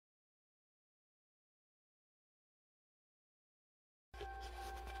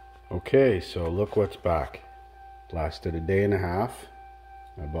Okay, so look what's back. Lasted a day and a half,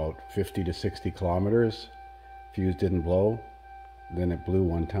 about 50 to 60 kilometers. Fuse didn't blow. Then it blew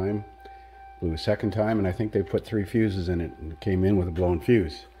one time, blew a second time, and I think they put 3 fuses in it and it came in with a blown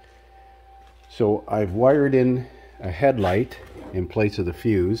fuse. So I've wired in a headlight in place of the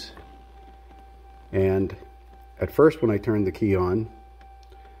fuse, and at first when I turned the key on,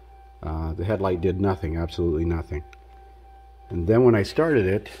 the headlight did nothing, absolutely nothing. And then when I started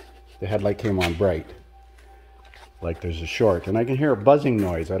it, the headlight came on bright, like there's a short, and I can hear a buzzing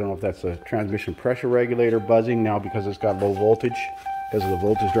noise. I don't know if that's a transmission pressure regulator buzzing now because it's got low voltage, because of the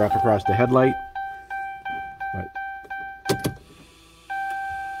voltage drop across the headlight.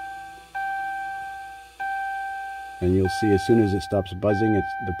 And you'll see as soon as it stops buzzing,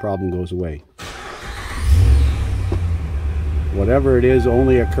 the problem goes away. Whatever it is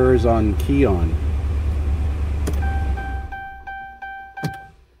only occurs on key on.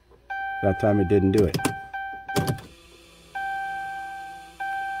 That time it didn't do it.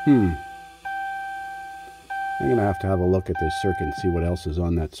 I'm gonna have to have a look at this circuit and see what else is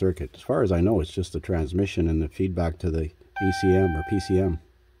on that circuit. As far as I know, it's just the transmission and the feedback to the ECM or PCM.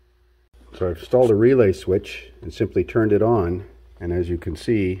 So I've installed a relay switch and simply turned it on, and as you can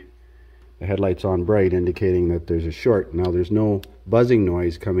see, the headlight's on bright, indicating that there's a short. Now there's no buzzing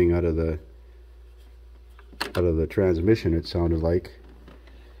noise coming out of the transmission, it sounded like.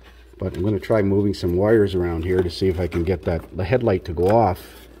 But I'm going to try moving some wires around here to see if I can get the headlight to go off.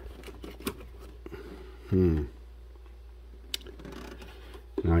 Now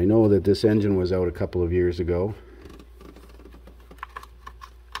I know that this engine was out a couple of years ago.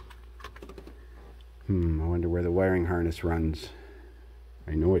 I wonder where the wiring harness runs.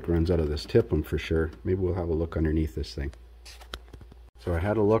 I know it runs out of this tip-em for sure. Maybe we'll have a look underneath this thing. So I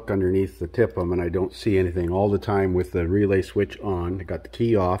had a look underneath the tip-em and I don't see anything all the time with the relay switch on. I got the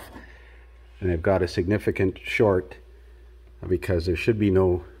key off and I've got a significant short because there should be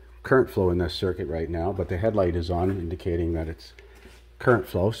no current flow in this circuit right now, but the headlight is on, indicating that it's current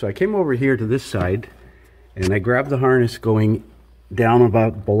flow. So I came over here to this side and I grabbed the harness going down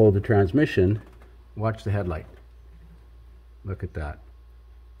about below the transmission. Watch the headlight. Look at that.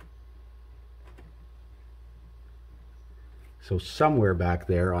 So somewhere back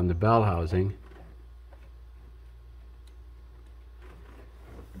there on the bell housing,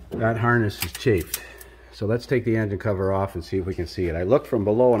 that harness is chafed. So let's take the engine cover off and see if we can see it. I looked from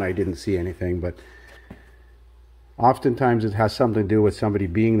below and I didn't see anything, but oftentimes it has something to do with somebody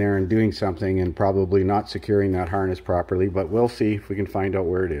being there and doing something and probably not securing that harness properly, but we'll see if we can find out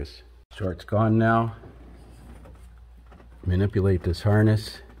where it is. Short's gone now. Manipulate this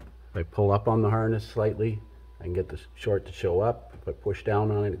harness. If I pull up on the harness slightly, I can get the short to show up. If I push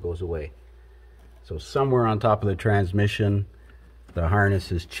down on it, it goes away. So somewhere on top of the transmission, the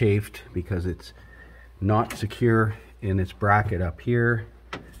harness is chafed because it's not secure in its bracket up here.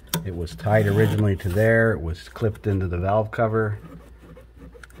 It was tied originally to there. It was clipped into the valve cover.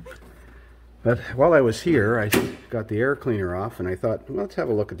 But while I was here, I got the air cleaner off and I thought, well, let's have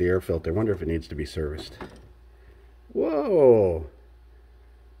a look at the air filter. I wonder if it needs to be serviced. Whoa!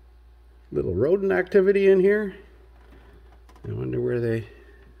 Little rodent activity in here. I wonder where I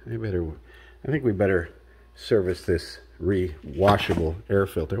think we better service this re-washable air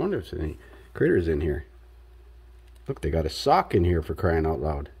filter. I wonder if there's any critters in here. Look, they got a sock in here, for crying out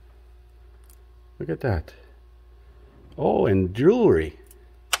loud. Look at that. Oh, and jewelry.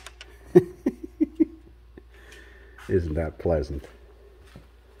 Isn't that pleasant?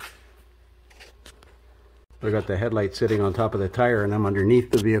 I got the headlight sitting on top of the tire and I'm underneath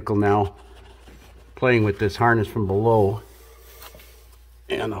the vehicle now, playing with this harness from below.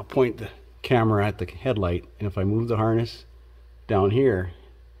 And I'll point the camera at the headlight, and if I move the harness down here,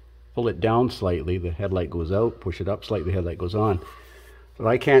 pull it down slightly, the headlight goes out, push it up slightly, the headlight goes on. But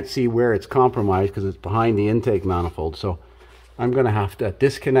I can't see where it's compromised because it's behind the intake manifold. So I'm going to have to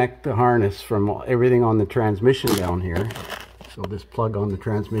disconnect the harness from everything on the transmission down here. So this plug on the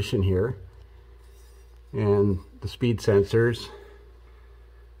transmission here, and the speed sensors,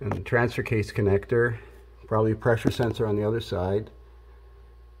 and the transfer case connector, probably a pressure sensor on the other side.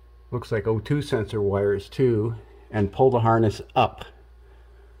 Looks like O2 sensor wires too, and pull the harness up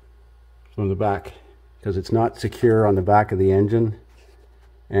from the back because it's not secure on the back of the engine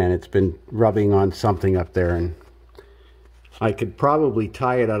and it's been rubbing on something up there, and I could probably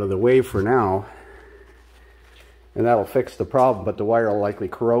tie it out of the way for now and that'll fix the problem, but the wire will likely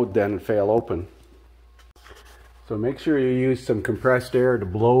corrode then and fail open. So make sure you use some compressed air to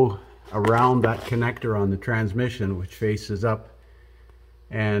blow around that connector on the transmission, which faces up,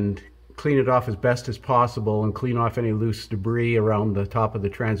 and clean it off as best as possible and clean off any loose debris around the top of the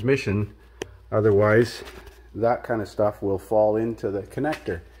transmission. Otherwise, that kind of stuff will fall into the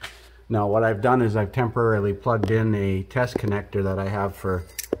connector. Now what I've done is I've temporarily plugged in a test connector that I have for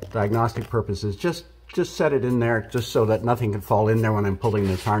diagnostic purposes. Just set it in there just so that nothing can fall in there when I'm pulling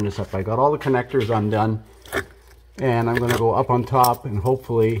this harness up. I got all the connectors undone, and I'm going to go up on top, and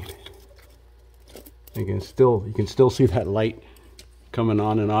hopefully you can still see that light coming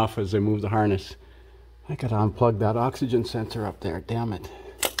on and off as I move the harness. I gotta unplug that oxygen sensor up there, damn it.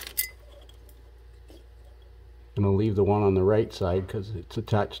 I'm gonna leave the one on the right side because it's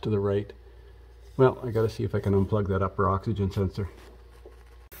attached to the right. Well, I gotta see if I can unplug that upper oxygen sensor.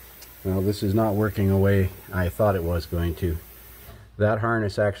 Well, this is not working the way I thought it was going to. That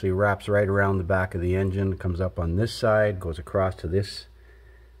harness actually wraps right around the back of the engine, comes up on this side, goes across to this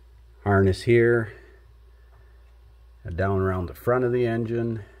harness here, down around the front of the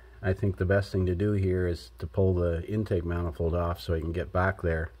engine. I think the best thing to do here is to pull the intake manifold off so I can get back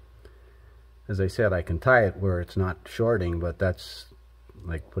there. As I said, I can tie it where it's not shorting, but that's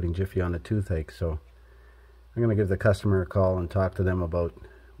like putting Jiffy on a toothache. So I'm going to give the customer a call and talk to them about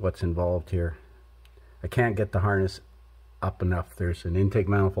what's involved here. I can't get the harness up enough. There's an intake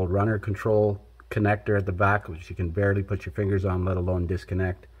manifold runner control connector at the back, which you can barely put your fingers on, let alone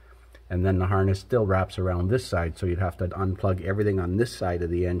disconnect. And then the harness still wraps around this side, so you'd have to unplug everything on this side of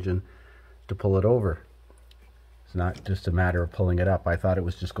the engine to pull it over. It's not just a matter of pulling it up. I thought it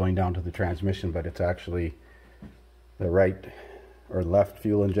was just going down to the transmission, but it's actually the right or left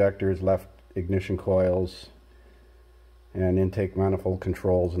fuel injectors, left ignition coils, and intake manifold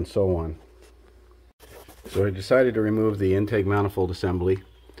controls, and so on. So I decided to remove the intake manifold assembly.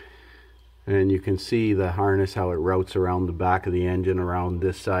 And you can see the harness, how it routes around the back of the engine, around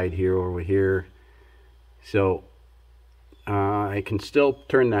this side here, over here. So I can still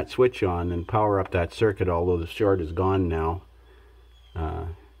turn that switch on and power up that circuit, although the short is gone now.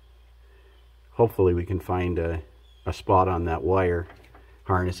 Hopefully we can find a spot on that wire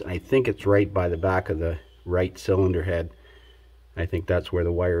harness. I think it's right by the back of the right cylinder head. I think that's where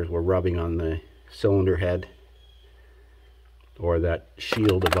the wires were rubbing on the cylinder head, or that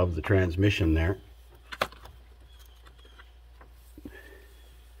shield above the transmission there.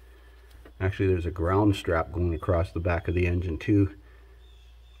 Actually, there's a ground strap going across the back of the engine too.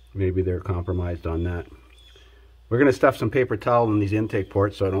 Maybe they're compromised on that. We're going to stuff some paper towel in these intake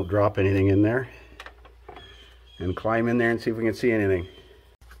ports so I don't drop anything in there, and climb in there and see if we can see anything.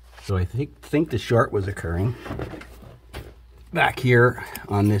 So I think the short was occurring back here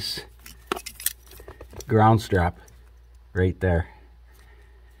on this ground strap right there,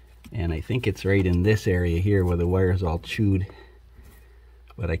 and I think it's right in this area here where the wire's all chewed,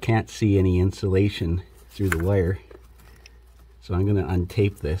 but I can't see any insulation through the wire. So I'm going to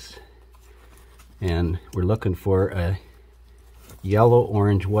untape this, and we're looking for a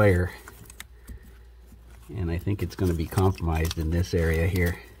yellow-orange wire, and I think it's going to be compromised in this area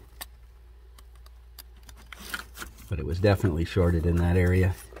here, but it was definitely shorted in that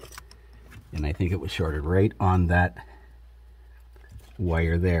area, and I think it was shorted right on that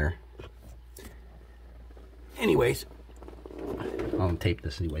wire there. Anyways, I'll tape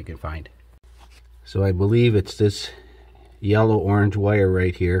this, see what I can find. So I believe it's this yellow-orange wire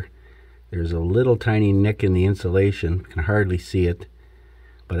right here. There's a little tiny nick in the insulation, can hardly see it,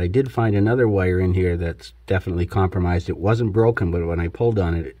 but I did find another wire in here that's definitely compromised. It wasn't broken, but when I pulled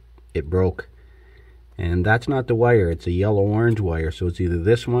on it, it broke. And that's not the wire, it's a yellow-orange wire, so it's either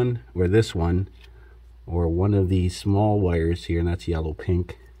this one, or one of these small wires here, and that's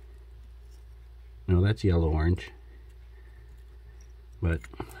yellow-pink. No, that's yellow-orange. But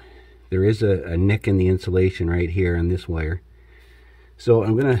there is a nick in the insulation right here on this wire. So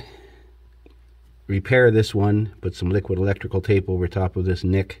I'm going to repair this one, put some liquid electrical tape over top of this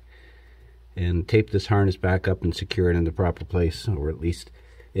nick, and tape this harness back up and secure it in the proper place, or at least,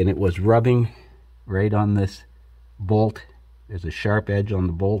 and it was rubbing right on this bolt. There's a sharp edge on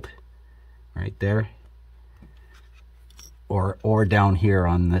the bolt right there, or down here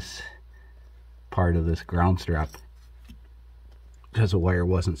on this part of this ground strap, because the wire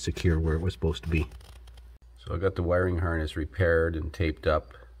wasn't secure where it was supposed to be. So I got the wiring harness repaired and taped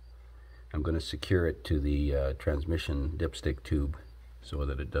up. I'm going to secure it to the transmission dipstick tube so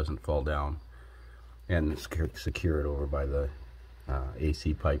that it doesn't fall down, and secure it over by the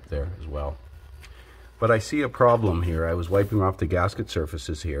AC pipe there as well. But I see a problem here. I was wiping off the gasket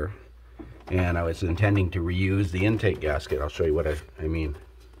surfaces here, and I was intending to reuse the intake gasket. I'll show you what I mean.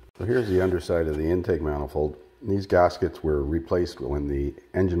 So here's the underside of the intake manifold. These gaskets were replaced when the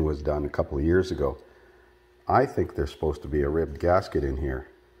engine was done a couple of years ago. I think there's supposed to be a ribbed gasket in here,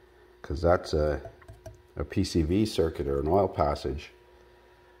 because that's a PCV circuit or an oil passage,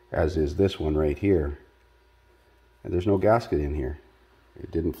 as is this one right here. And there's no gasket in here.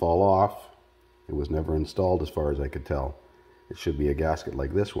 It didn't fall off. It was never installed as far as I could tell. It should be a gasket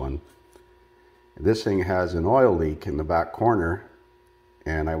like this one. This thing has an oil leak in the back corner,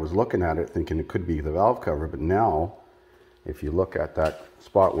 and I was looking at it thinking it could be the valve cover, but now if you look at that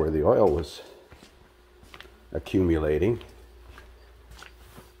spot where the oil was accumulating,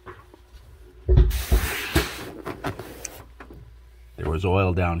 there was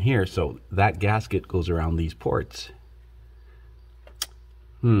oil down here, so that gasket goes around these ports.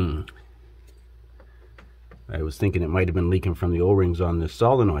 I was thinking it might have been leaking from the O-rings on this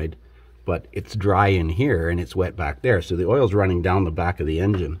solenoid, but it's dry in here and it's wet back there, so the oil's running down the back of the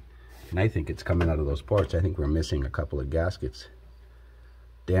engine, and I think it's coming out of those ports. I think we're missing a couple of gaskets.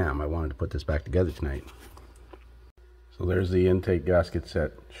 Damn, I wanted to put this back together tonight. So there's the intake gasket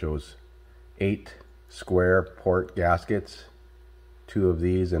set. Shows 8 square port gaskets, 2 of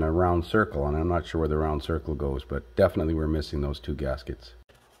these and a round circle, and I'm not sure where the round circle goes, but definitely we're missing those 2 gaskets.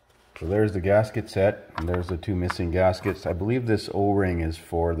 So there's the gasket set, and there's the 2 missing gaskets. I believe this O-ring is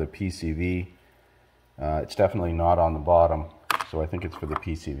for the PCV. It's definitely not on the bottom, so I think it's for the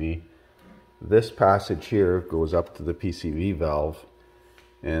PCV. This passage here goes up to the PCV valve,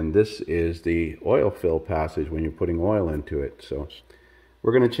 and this is the oil fill passage when you're putting oil into it. So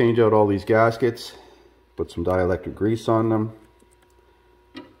we're going to change out all these gaskets, put some dielectric grease on them,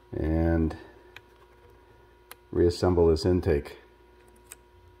 and reassemble this intake.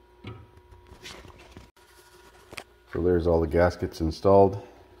 So there's all the gaskets installed.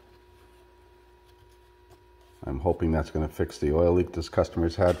 I'm hoping that's going to fix the oil leak this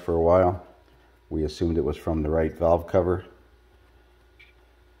customer's had for a while. We assumed it was from the right valve cover.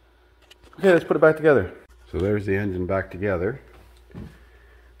 Okay, let's put it back together. So there's the engine back together.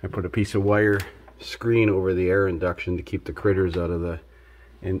 I put a piece of wire screen over the air induction to keep the critters out of the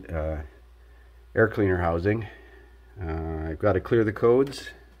air cleaner housing. I've got to clear the codes,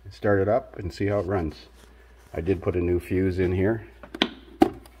 start it up, and see how it runs. I did put a new fuse in here,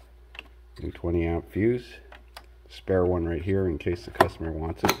 new 20 amp fuse, spare one right here in case the customer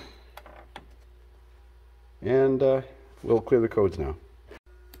wants it. And we'll clear the codes now.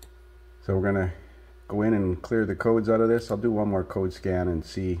 So we're gonna go in and clear the codes out of this. I'll do one more code scan and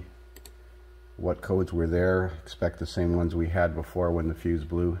see what codes were there. Expect the same ones we had before when the fuse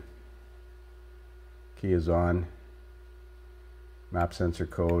blew. Key is on. Map sensor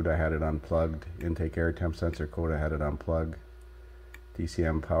code, I had it unplugged. Intake air temp sensor code, I had it unplugged.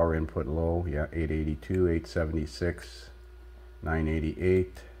 TCM power input low, yeah, 882, 876,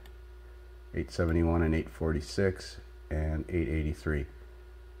 988, 871 and 846, and 883.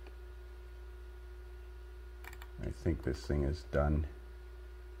 I think this thing is done.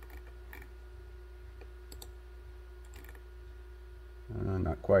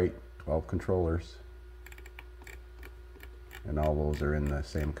 Not quite. 12 controllers. And all those are in the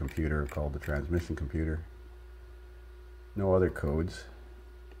same computer called the transmission computer. No other codes.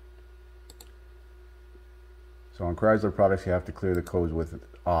 So on Chrysler products you have to clear the codes with it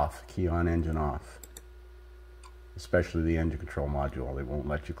off, key on, engine off. Especially the engine control module. They won't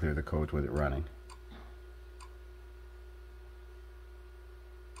let you clear the codes with it running.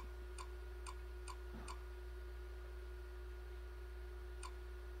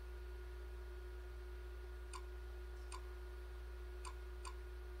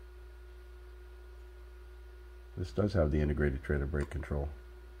 This does have the integrated trailer brake control.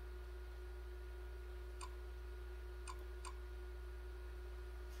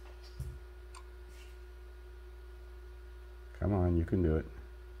 Come on, you can do it.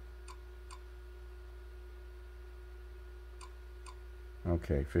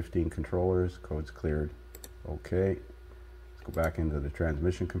 Okay, 15 controllers, codes cleared. Okay, let's go back into the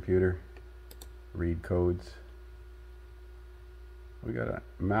transmission computer, read codes. We got a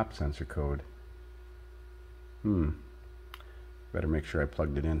map sensor code. Better make sure I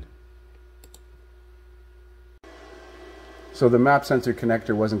plugged it in. So the map sensor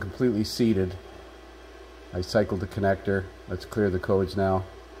connector wasn't completely seated. I cycled the connector. Let's clear the codes now.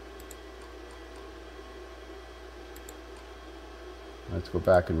 Let's go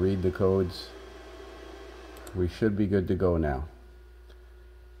back and read the codes. We should be good to go now.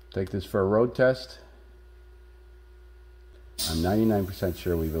 Take this for a road test. I'm 99%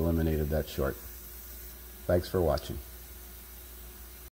 sure we've eliminated that short. Thanks for watching.